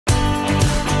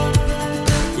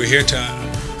We're here to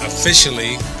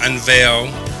officially unveil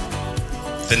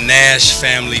the Nash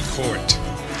family court.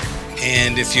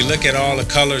 And if you look at all the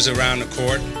colors around the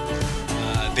court,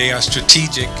 they are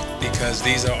strategic because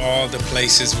these are all the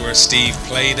places where Steve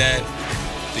played at,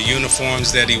 the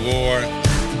uniforms that he wore.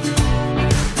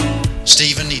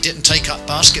 Stephen, he didn't take up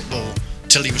basketball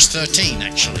till he was 13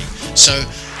 actually. So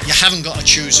you haven't got to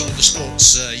choose all the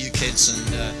sports, you kids,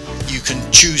 and you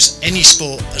can choose any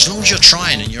sport as long as you're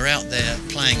trying and you're out there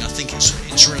playing. I think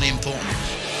it's really important.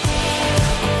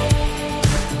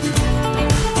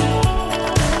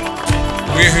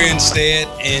 We're here instead,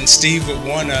 and Steve would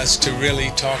want us to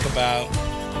really talk about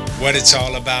what it's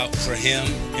all about for him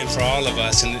and for all of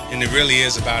us, and it really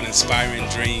is about inspiring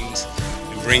dreams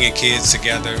and bringing kids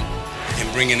together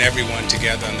and bringing everyone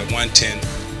together under one tent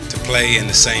to play in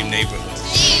the same neighborhood.